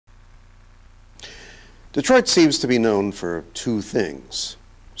Detroit seems to be known for two things.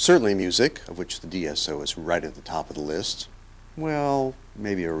 Certainly music, of which the DSO is right at the top of the list. Well,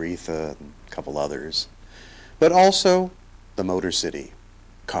 maybe Aretha and a couple others. But also the Motor City,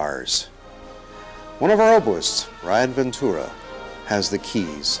 cars. One of our oboists, Ryan Ventura, has the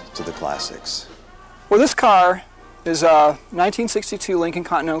keys to the classics. Well, this car is a 1962 Lincoln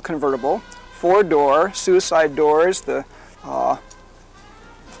Continental convertible, four-door, suicide doors, the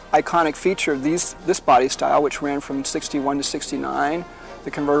iconic feature of this body style, which ran from 61 to 69.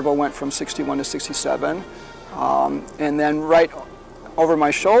 The convertible went from 61 to 67. And then right over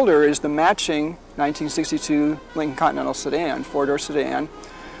my shoulder is the matching 1962 Lincoln Continental sedan, four-door sedan.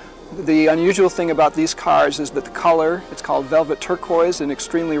 The unusual thing about these cars is that the color, it's called velvet turquoise, an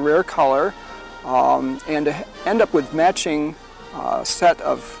extremely rare color. And to end up with matching set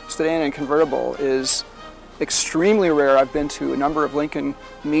of sedan and convertible is extremely rare. I've been to a number of Lincoln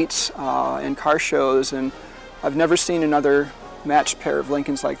meets and car shows, and I've never seen another matched pair of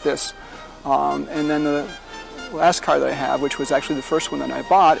Lincolns like this. And then the last car that I have, which was actually the first one that I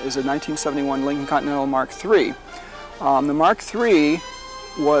bought, is a 1971 Lincoln Continental Mark III. The Mark III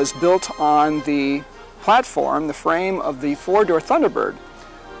was built on the platform, the frame of the four-door Thunderbird.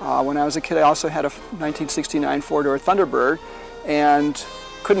 When I was a kid, I also had a 1969 four-door Thunderbird, and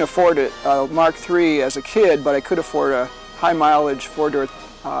couldn't afford a Mark III as a kid, but I could afford a high-mileage four-door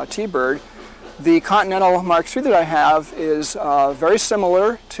T-Bird. The Continental Mark III that I have is very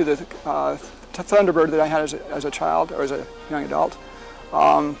similar to the Thunderbird that I had as a child or as a young adult.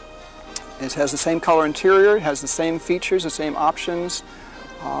 It has the same color interior, it has the same features, the same options,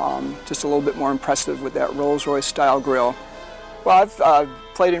 just a little bit more impressive with that Rolls-Royce style grille. Well, I've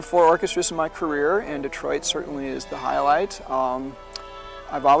played in 4 orchestras in my career, and Detroit certainly is the highlight.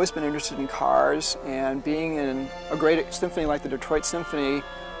 I've always been interested in cars, and being in a great symphony like the Detroit Symphony,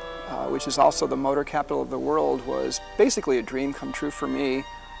 which is also the motor capital of the world, was basically a dream come true for me.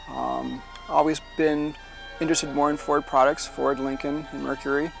 Always been interested more in Ford products, Ford, Lincoln, and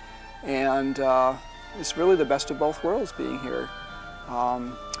Mercury, and it's really the best of both worlds being here.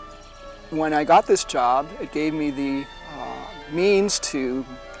 When I got this job, it gave me the means to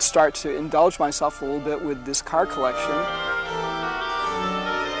start to indulge myself a little bit with this car collection.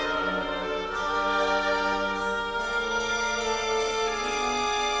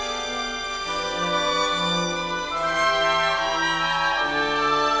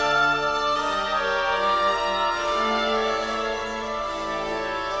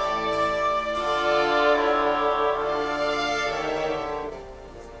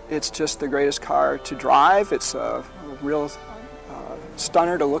 It's just the greatest car to drive. It's a real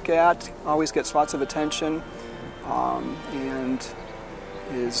stunner to look at, always gets lots of attention, and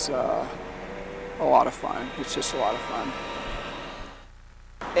is a lot of fun. It's just a lot of fun.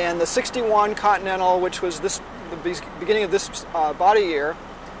 And the 61 Continental, which was the beginning of this body year,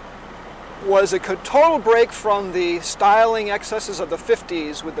 was a total break from the styling excesses of the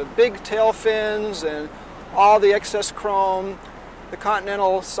 50s with the big tail fins and all the excess chrome. The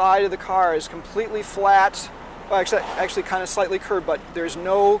Continental side of the car is completely flat, well, actually kind of slightly curved, but there's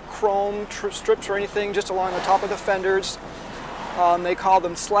no chrome strips or anything just along the top of the fenders. They call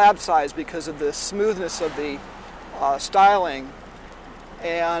them slab size because of the smoothness of the styling.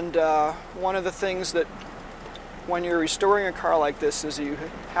 And one of the things that when you're restoring a car like this is you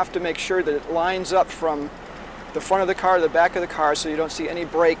have to make sure that it lines up from the front of the car to the back of the car so you don't see any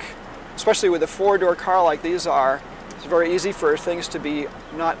break, especially with a four-door car like these are. It's very easy for things to be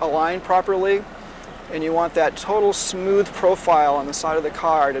not aligned properly, and you want that total smooth profile on the side of the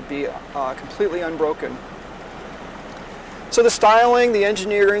car to be completely unbroken. So the styling, the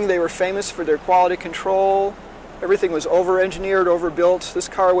engineering, they were famous for their quality control. Everything was over-engineered, overbuilt. This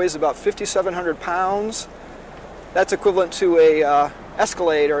car weighs about 5,700 pounds. That's equivalent to a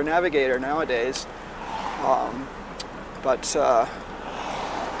Escalade or a Navigator nowadays.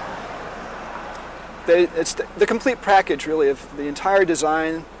 It's the complete package, really, of the entire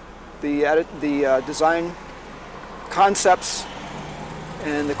design, the design concepts,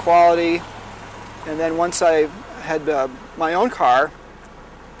 and the quality. And then once I had my own car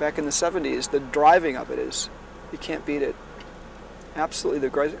back in the 70s, the driving of it is, you can't beat it. Absolutely the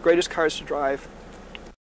greatest cars to drive.